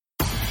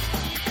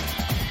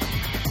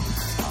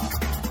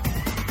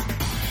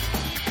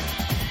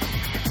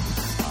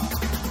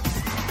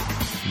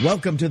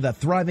Welcome to the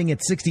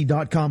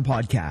ThrivingAt60.com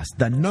podcast,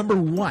 the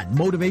 #1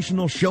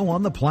 motivational show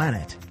on the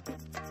planet.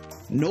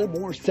 No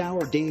more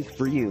sour days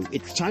for you.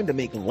 It's time to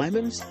make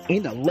lemons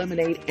into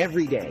lemonade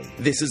every day.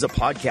 This is a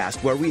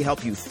podcast where we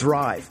help you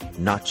thrive,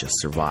 not just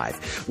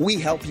survive. We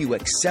help you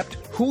accept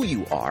who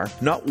you are,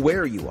 not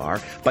where you are,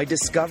 by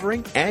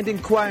discovering and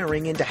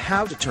inquiring into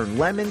how to turn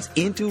lemons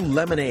into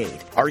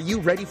lemonade. Are you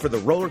ready for the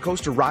roller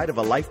coaster ride of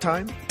a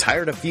lifetime?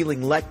 Tired of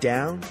feeling let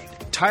down?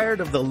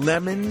 Tired of the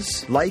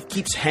lemons life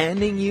keeps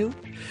handing you?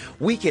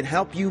 We can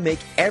help you make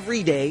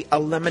every day a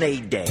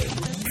lemonade day.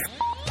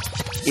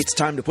 It's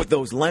time to put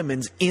those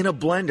lemons in a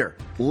blender.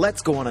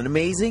 Let's go on an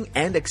amazing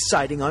and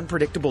exciting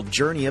unpredictable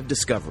journey of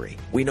discovery.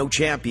 We know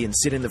champions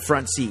sit in the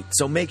front seat,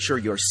 so make sure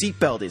your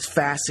seatbelt is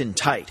fastened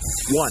tight.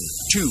 1,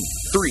 2,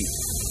 3,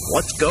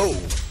 let's go.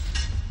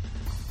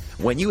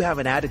 When you have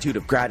an attitude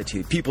of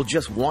gratitude, people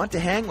just want to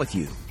hang with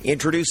you.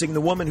 Introducing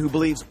the woman who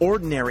believes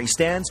ordinary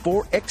stands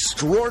for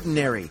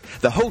extraordinary.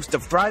 The host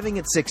of Thriving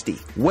at 60,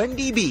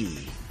 Wendy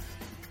B.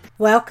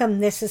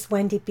 Welcome, this is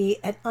Wendy B,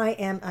 and I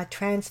am a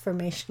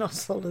transformational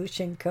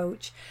solution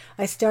coach.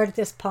 I started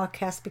this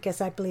podcast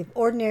because I believe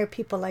ordinary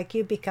people like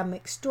you become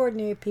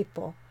extraordinary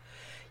people.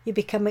 You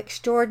become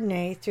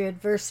extraordinary through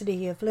adversity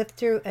you have lived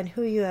through and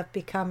who you have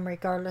become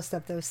regardless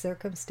of those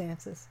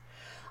circumstances.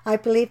 I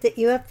believe that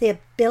you have the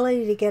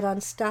ability to get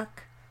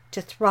unstuck,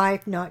 to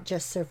thrive, not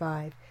just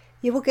survive.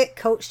 You will get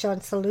coached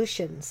on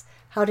solutions,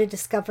 how to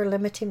discover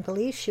limiting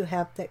beliefs you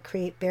have that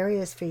create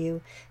barriers for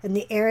you in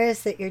the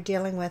areas that you're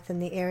dealing with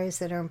and the areas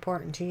that are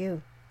important to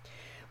you.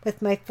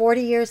 With my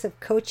 40 years of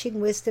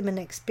coaching, wisdom, and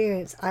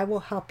experience, I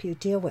will help you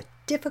deal with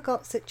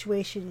difficult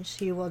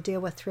situations you will deal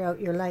with throughout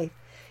your life.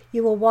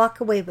 You will walk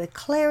away with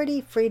clarity,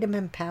 freedom,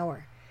 and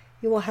power.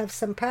 You will have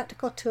some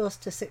practical tools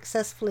to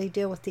successfully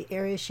deal with the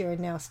areas you are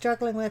now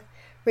struggling with,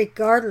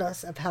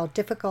 regardless of how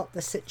difficult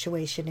the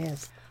situation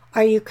is.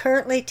 Are you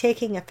currently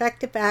taking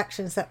effective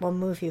actions that will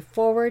move you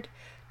forward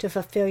to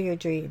fulfill your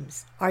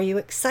dreams? Are you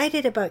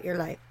excited about your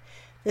life?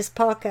 This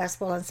podcast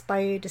will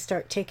inspire you to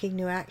start taking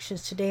new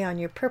actions today on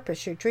your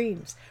purpose, your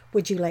dreams.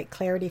 Would you like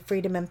clarity,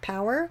 freedom, and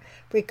power,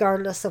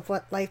 regardless of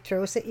what life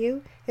throws at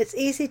you? It's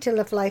easy to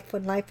live life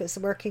when life is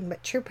working,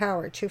 but true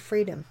power, true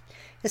freedom,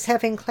 is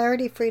having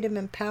clarity, freedom,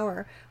 and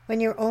power when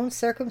your own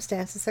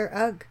circumstances are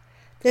ugh.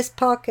 This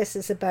podcast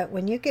is about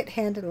when you get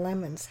handed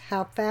lemons,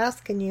 how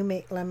fast can you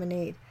make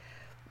lemonade?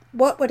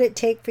 What would it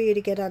take for you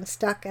to get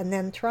unstuck and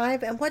then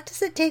thrive? And what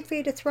does it take for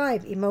you to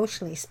thrive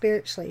emotionally,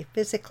 spiritually,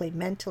 physically,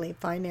 mentally,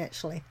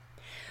 financially?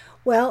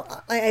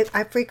 Well,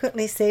 I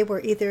frequently say we're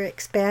either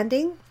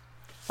expanding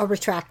or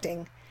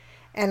retracting.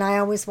 And I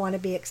always want to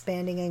be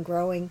expanding and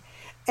growing.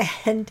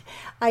 And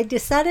I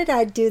decided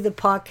I'd do the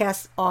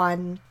podcast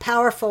on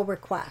powerful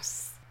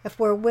requests. If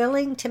we're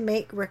willing to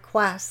make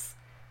requests,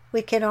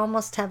 we can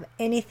almost have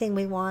anything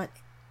we want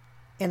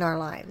in our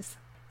lives.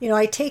 You know,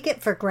 I take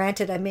it for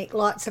granted. I make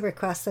lots of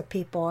requests of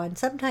people, and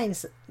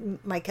sometimes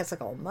my kids will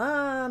go,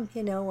 Mom,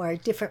 or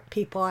different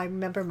people. I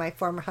remember my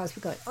former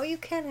husband going, oh, you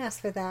can't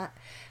ask for that.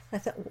 And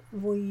I thought,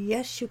 well,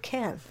 yes, you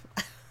can.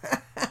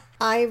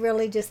 I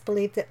really just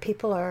believe that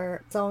people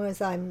are, as long as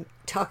I'm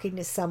talking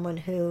to someone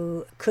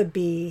who could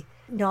be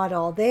not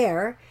all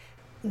there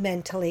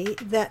mentally,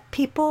 that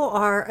people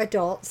are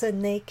adults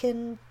and they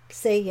can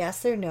say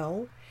yes or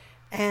no.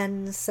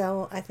 And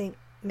so I think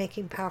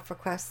making powerful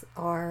requests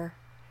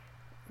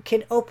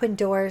can open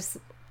doors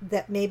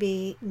that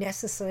maybe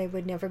necessarily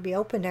would never be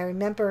opened. I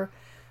remember,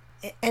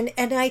 and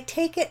I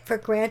take it for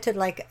granted,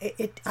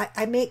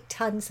 I make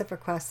tons of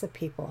requests of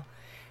people,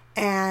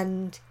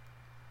 and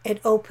it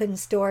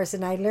opens doors.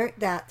 And I learned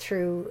that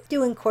through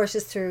doing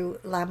courses through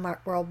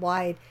Landmark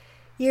Worldwide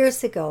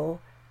years ago,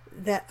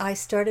 that I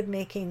started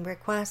making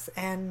requests,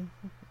 and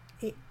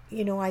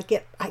I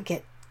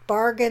get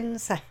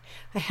bargains. I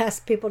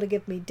ask people to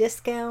give me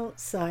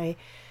discounts. I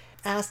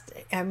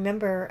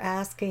remember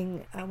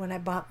asking when I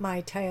bought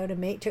my Toyota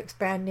Matrix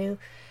brand new,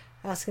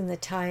 asking the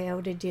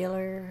Toyota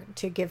dealer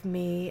to give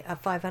me a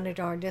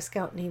 $500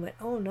 discount, and he went,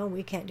 oh no,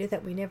 we can't do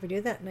that, we never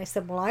do that. And I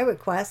said, well, I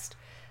request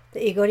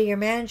that you go to your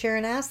manager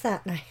and ask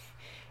that.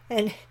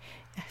 And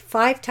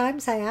 5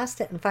 times I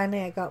asked it, and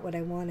finally I got what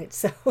I wanted.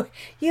 So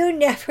you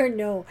never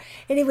know.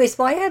 Anyways,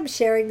 why I'm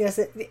sharing this,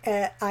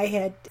 I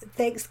had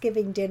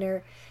Thanksgiving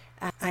dinner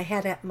I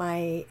had at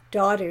my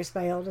oldest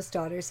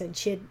daughter's, and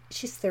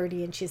she's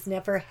 30 and she's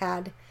never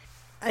had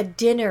a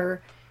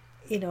dinner,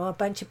 a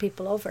bunch of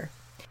people over.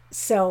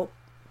 So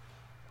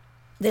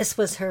this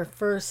was her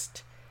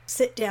first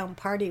sit-down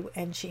party,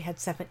 and she had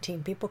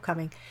 17 people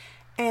coming.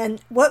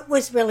 And what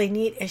was really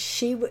neat is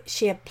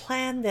she had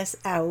planned this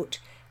out,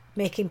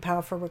 making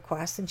powerful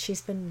requests, and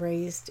she's been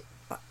raised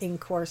in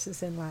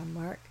courses in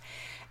Landmark.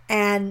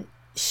 And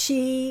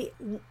she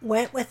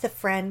went with a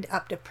friend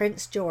up to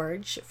Prince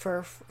George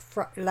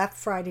left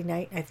Friday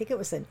night. I think it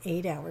was an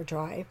 8-hour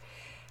drive.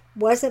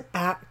 Wasn't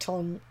back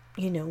till,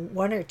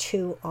 1 or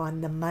 2 on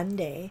the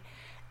Monday,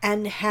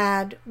 and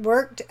had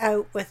worked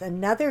out with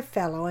another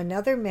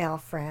male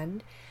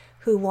friend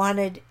he's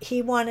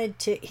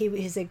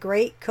a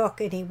great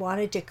cook, and he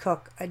wanted to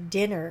cook a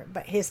dinner,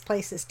 but his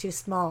place is too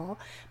small.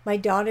 My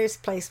daughter's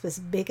place was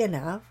big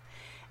enough.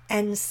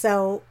 And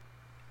so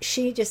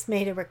she just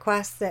made a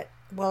request that,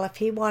 well, if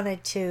he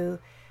wanted to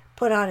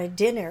put on a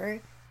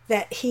dinner,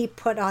 that he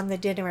put on the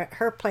dinner at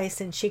her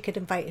place, and she could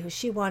invite who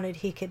she wanted,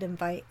 he could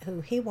invite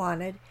who he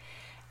wanted.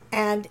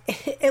 And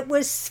it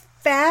was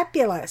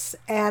fabulous.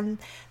 And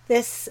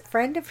this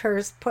friend of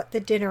hers put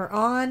the dinner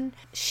on.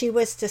 She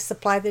was to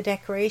supply the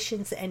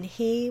decorations, and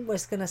he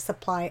was going to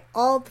supply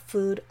all the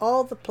food,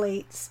 all the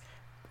plates,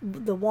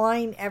 the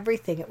wine,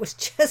 everything. It was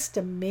just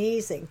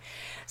amazing.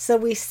 So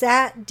we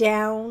sat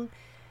down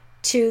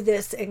to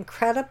this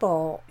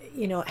incredible,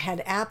 it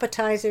had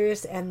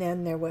appetizers, and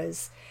then there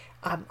was,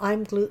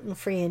 I'm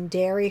gluten-free and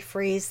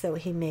dairy-free, so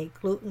he made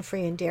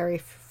gluten-free and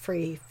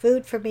dairy-free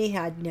food for me.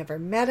 I'd never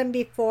met him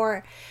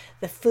before.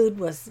 The food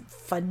was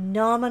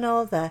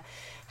phenomenal.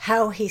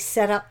 How he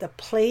set up the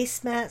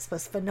placemats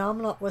was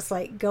phenomenal. It was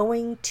like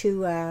going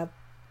to a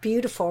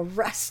beautiful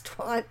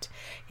restaurant.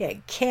 He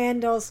had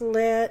candles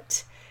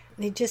lit.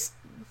 Just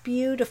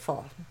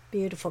beautiful,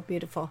 beautiful,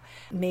 beautiful.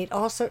 Made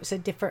all sorts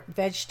of different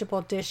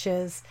vegetable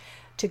dishes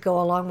to go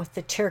along with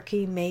the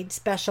turkey. Made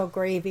special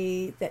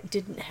gravy that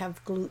didn't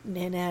have gluten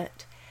in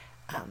it.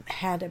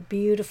 Had a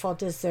beautiful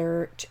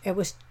dessert. It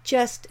was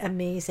just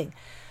amazing.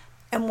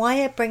 And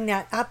why I bring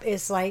that up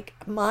is, like,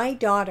 my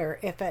daughter,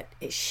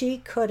 she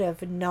could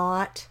have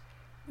not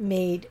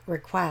made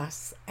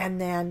requests, and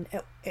then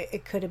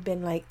it could have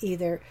been like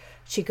either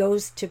she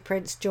goes to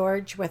Prince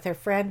George with her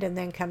friend and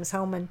then comes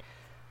home and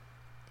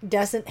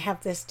doesn't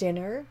have this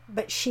dinner,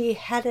 but she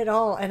had it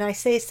all. And I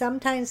say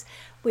sometimes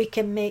we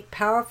can make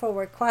powerful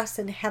requests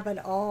and have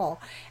it all,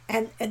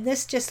 and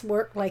this just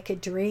worked like a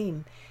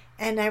dream.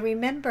 And I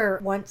remember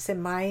once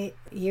in my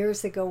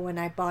years ago when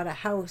I bought a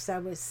house,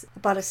 I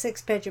bought a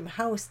 6-bedroom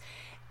house,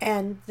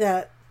 and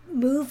the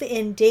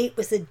move-in date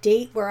was a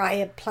date where I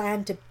had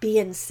planned to be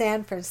in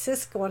San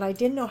Francisco, and I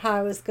didn't know how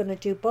I was going to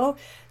do both.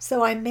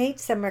 So I made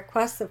some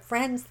requests of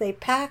friends. They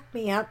packed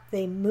me up,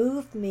 they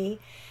moved me,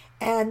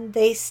 and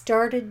they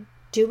started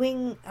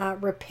doing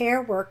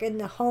repair work in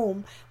the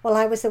home while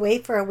I was away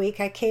for a week.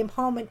 I came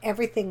home and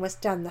everything was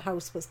done. The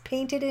house was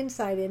painted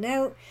inside and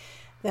out.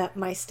 That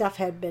my stuff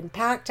had been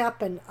packed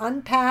up and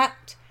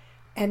unpacked.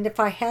 And if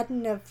I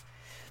hadn't have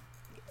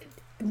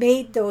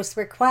made those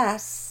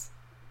requests,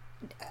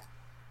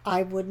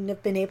 I wouldn't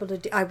have been able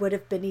to I would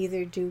have been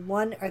either do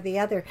one or the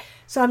other.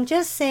 So I'm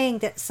just saying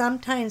that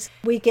sometimes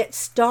we get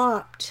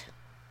stopped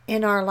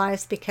in our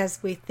lives because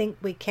we think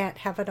we can't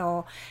have it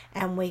all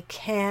and we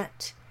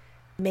can't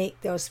make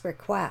those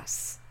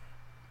requests.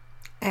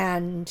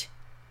 And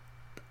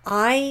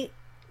I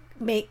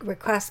make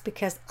requests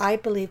because I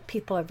believe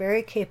people are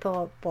very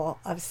capable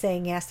of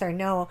saying yes or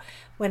no.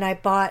 When I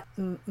bought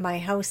my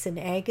house in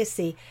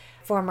Agassiz,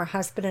 former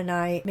husband and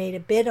I made a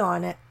bid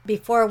on it.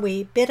 Before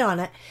we bid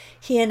on it,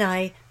 he and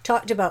I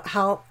talked about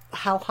how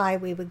high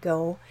we would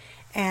go,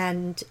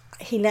 and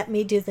he let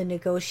me do the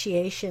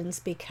negotiations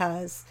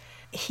because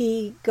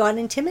he got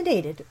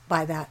intimidated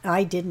by that.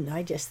 I didn't.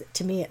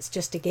 To me, it's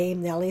just a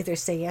game. They'll either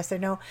say yes or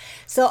no.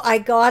 So I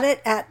got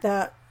it at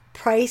the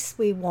price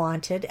we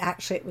wanted.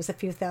 Actually, it was a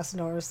few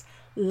 $1,000s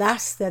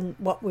less than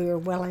what we were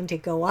willing to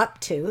go up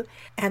to.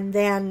 And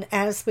then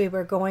as we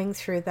were going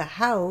through the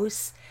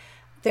house,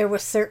 there were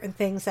certain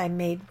things I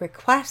made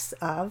requests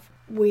of.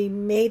 We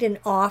made an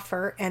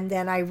offer, and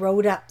then I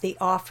wrote up the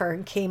offer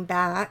and came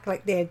back.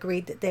 Like, they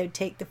agreed that they would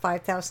take the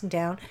 $5,000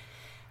 down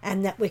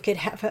and that we could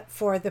have it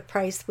for the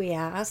price we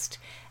asked.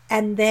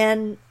 And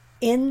then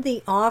in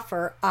the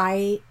offer,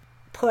 I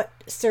put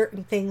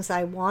certain things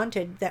I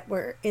wanted that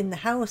were in the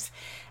house.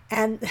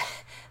 And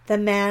the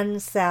man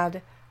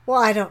said,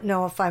 well, I don't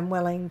know if I'm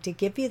willing to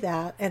give you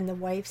that. And the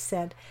wife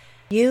said,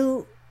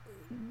 you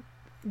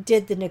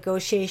did the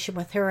negotiation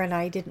with her and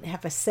I didn't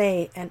have a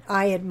say, and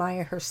I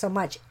admire her so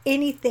much.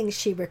 Anything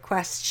she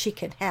requests, she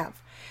can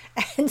have.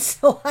 And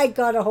so I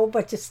got a whole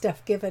bunch of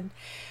stuff given.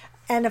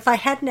 And if I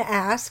hadn't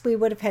asked, we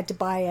would have had to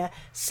buy a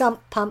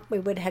sump pump. We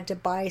would have had to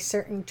buy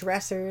certain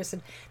dressers.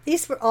 And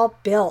these were all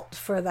built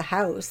for the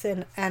house,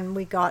 and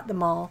we got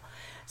them all.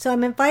 So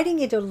I'm inviting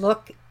you to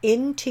look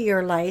into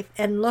your life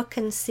and look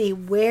and see,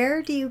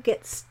 where do you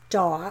get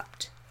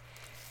stopped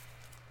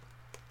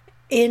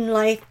in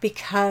life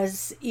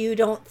because you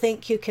don't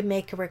think you can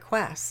make a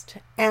request?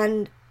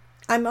 And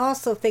I'm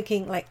also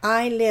thinking, like,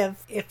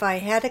 if I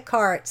had a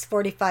car, it's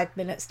 45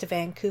 minutes to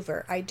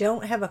Vancouver. I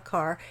don't have a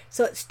car,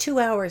 so it's 2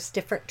 hours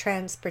different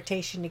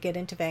transportation to get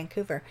into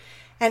Vancouver.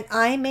 And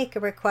I make a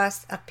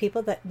request of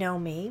people that know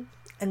me,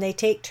 and they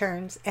take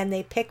turns, and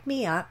they pick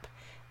me up,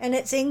 and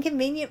it's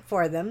inconvenient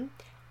for them,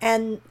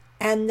 and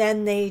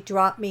then they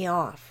drop me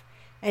off,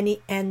 and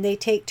they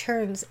take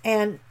turns.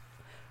 And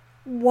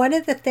one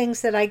of the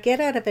things that I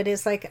get out of it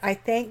is, like, I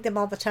thank them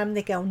all the time.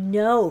 They go,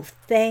 no,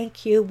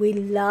 thank you. We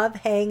love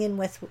hanging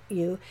with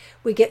you.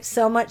 We get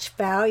so much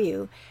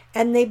value.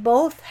 And they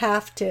both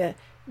have to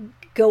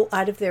go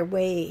out of their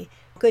way,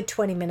 good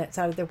 20 minutes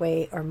out of their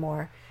way or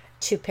more,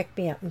 to pick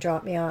me up and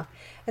drop me off.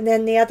 And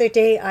then the other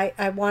day,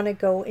 I want to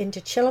go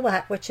into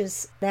Chilliwack, which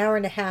is an hour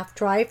and a half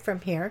drive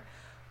from here.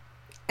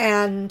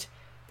 And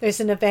there's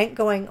an event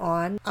going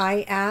on.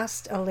 I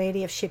asked a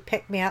lady if she'd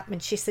pick me up,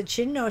 and she said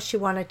she didn't know she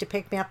wanted to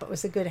pick me up. It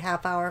was a good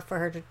half hour for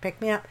her to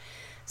pick me up.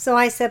 So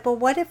I said, well,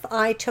 what if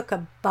I took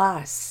a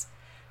bus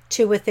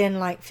to within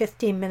like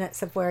 15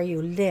 minutes of where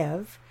you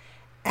live,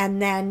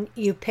 and then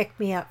you pick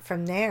me up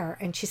from there?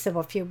 And she said,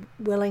 well, if you're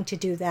willing to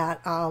do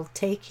that, I'll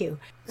take you.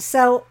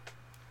 So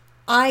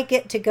I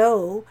get to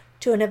go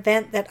to an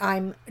event that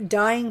I'm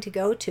dying to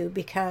go to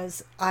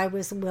because I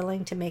was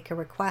willing to make a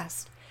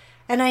request.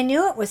 And I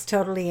knew it was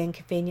totally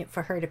inconvenient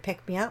for her to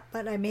pick me up,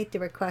 but I made the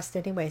request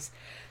anyways.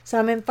 So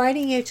I'm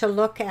inviting you to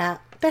look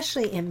at,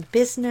 especially in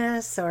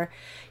business, and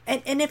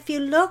if you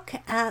look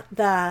at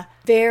the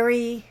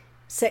very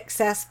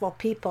successful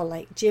people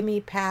like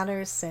Jimmy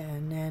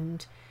Patterson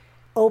and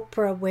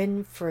Oprah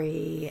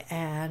Winfrey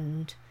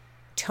and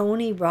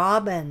Tony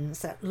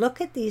Robbins, look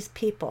at these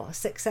people,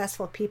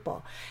 successful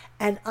people,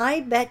 and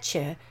I bet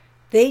you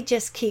they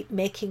just keep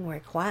making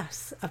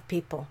requests of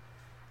people.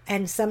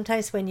 And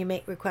sometimes when you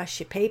make requests,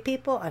 you pay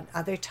people, and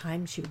other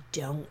times you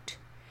don't.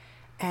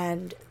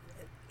 And,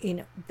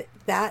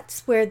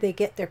 that's where they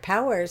get their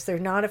powers. They're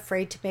not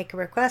afraid to make a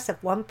request.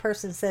 If one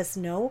person says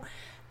no,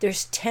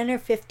 there's 10 or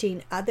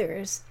 15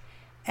 others.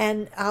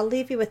 And I'll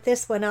leave you with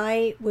this. When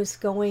I was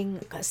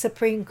going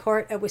Supreme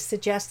Court, it was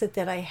suggested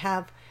that I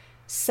have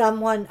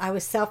someone, I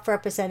was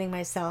self-representing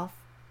myself,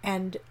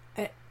 and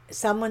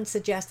someone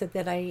suggested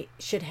that I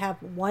should have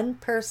one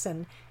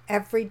person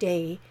every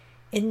day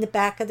in the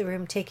back of the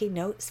room taking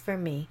notes for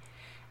me.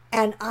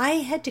 And I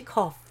had to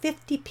call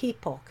 50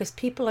 people, because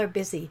people are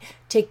busy,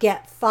 to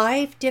get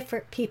 5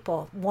 different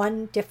people,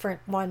 one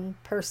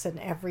person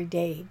every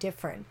day,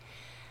 different.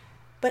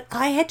 But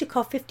I had to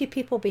call 50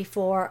 people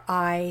before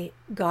I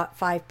got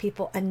 5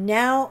 people. And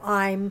now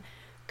I'm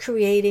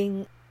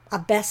creating a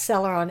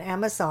bestseller on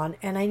Amazon,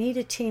 and I need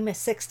a team of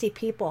 60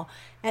 people.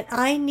 And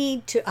I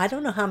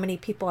don't know how many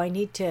people I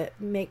need to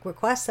make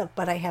requests of,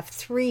 but I have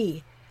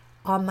 3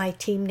 on my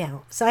team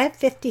now. So I have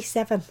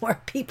 57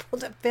 more people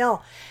to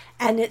fill,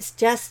 and it's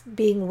just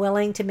being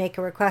willing to make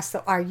a request.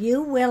 So are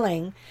you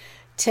willing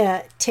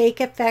to take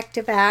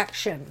effective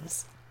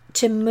actions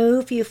to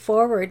move you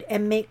forward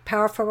and make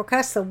powerful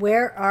requests? So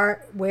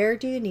where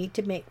do you need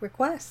to make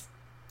requests?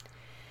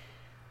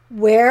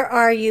 Where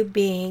are you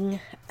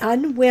being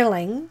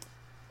unwilling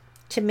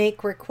to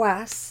make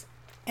requests,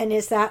 and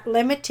is that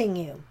limiting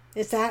you?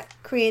 Is that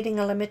creating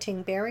a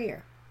limiting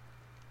barrier?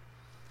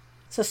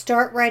 So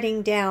start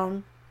writing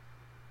down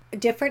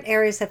different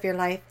areas of your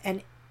life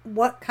and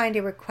what kind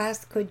of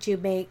requests could you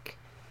make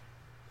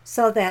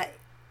so that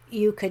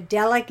you could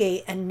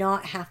delegate and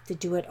not have to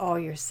do it all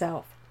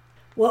yourself.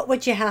 What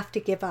would you have to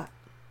give up?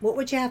 What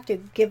would you have to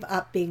give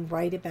up being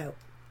right about?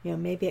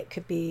 Maybe it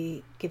could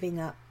be giving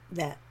up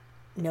that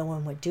no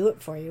one would do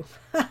it for you.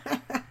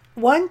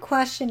 One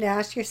question to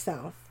ask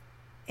yourself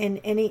in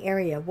any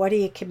area: what are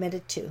you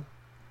committed to?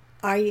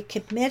 Are you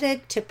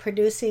committed to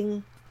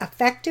producing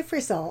effective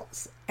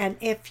results? And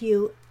if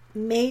you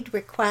made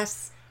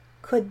requests,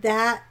 could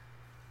that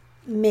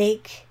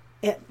make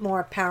it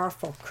more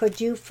powerful? Could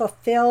you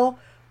fulfill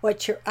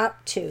what you're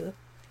up to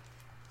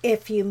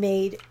if you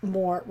made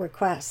more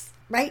requests?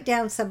 Write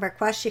down some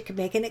requests you could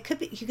make, and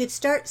you could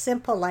start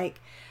simple, like,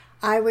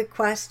 I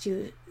request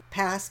you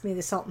pass me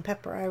the salt and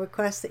pepper. I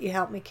request that you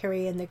help me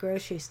carry in the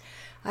groceries.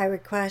 I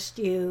request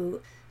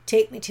you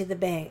take me to the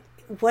bank.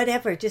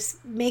 Whatever,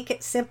 just make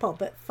it simple,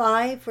 but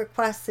 5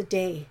 requests a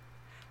day,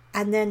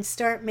 and then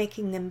start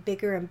making them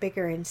bigger and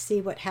bigger and see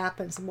what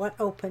happens, what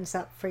opens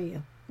up for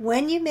you.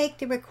 When you make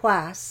the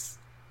requests,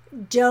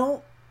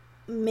 don't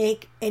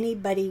make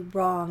anybody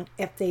wrong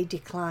if they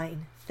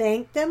decline.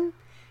 Thank them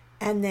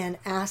and then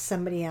ask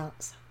somebody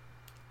else.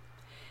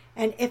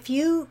 And if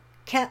you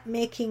kept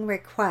making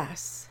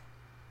requests,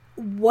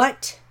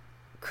 what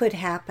could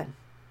happen?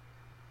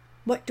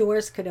 What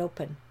doors could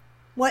open?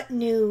 What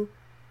new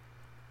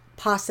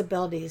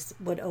possibilities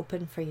would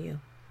open for you?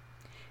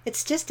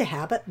 It's just a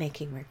habit,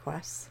 making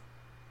requests.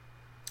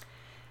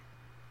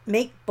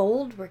 Make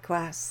bold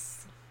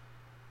requests.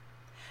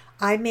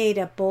 I made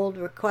a bold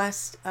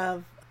request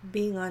of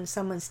being on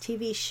someone's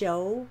TV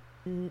show.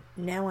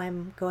 Now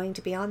I'm going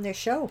to be on their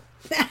show.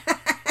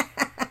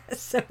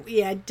 So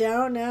I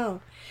don't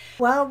know.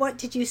 Well, what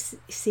did you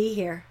see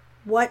here?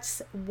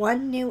 What's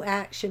one new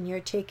action you're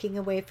taking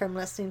away from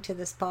listening to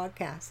this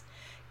podcast?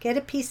 Get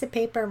a piece of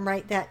paper and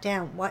write that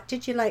down. What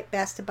did you like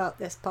best about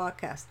this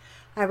podcast?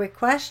 I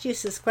request you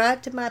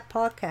subscribe to my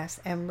podcast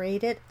and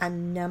rate it a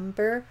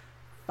number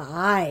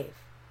 5.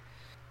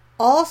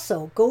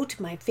 Also, go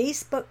to my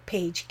Facebook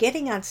page,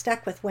 Getting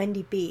Unstuck with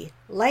Wendy B.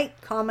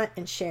 Like, comment,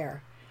 and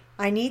share.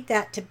 I need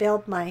that to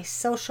build my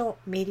social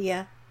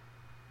media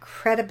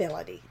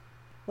credibility.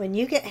 When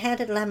you get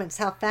handed lemons,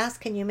 how fast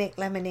can you make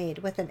lemonade?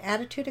 With an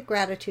attitude of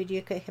gratitude,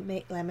 you can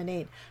make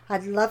lemonade.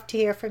 I'd love to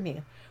hear from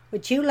you.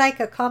 Would you like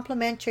a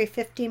complimentary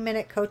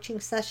 15-minute coaching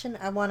session?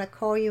 I want to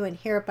call you and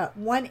hear about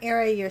one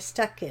area you're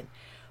stuck in.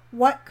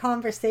 What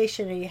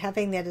conversation are you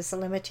having that is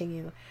limiting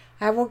you?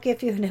 I will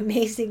give you an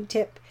amazing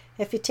tip.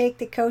 If you take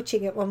the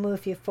coaching, it will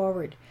move you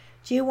forward.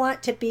 Do you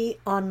want to be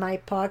on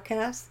my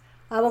podcast?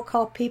 I will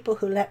call people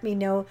who let me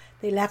know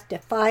they left a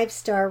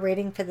 5-star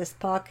rating for this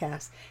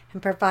podcast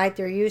and provide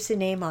their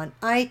username on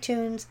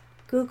iTunes,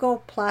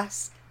 Google+,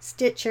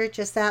 Stitcher,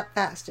 just that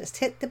fast. Just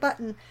hit the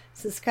button,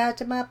 subscribe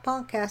to my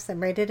podcast.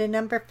 I'm rated a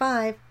number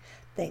 5.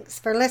 Thanks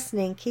for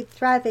listening. Keep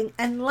thriving,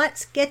 and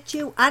let's get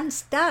you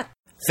unstuck.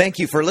 Thank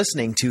you for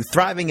listening to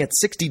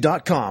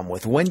ThrivingAt60.com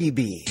with Wendy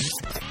B.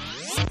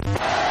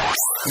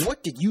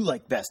 What did you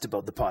like best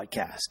about the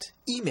podcast?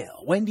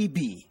 Email Wendy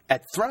B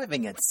at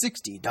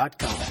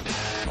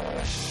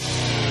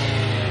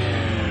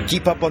ThrivingAt60.com.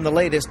 Keep up on the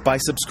latest by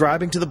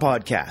subscribing to the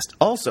podcast.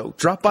 Also,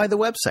 drop by the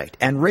website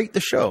and rate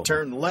the show.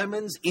 Turn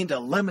lemons into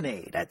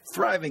lemonade at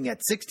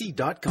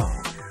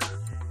ThrivingAt60.com.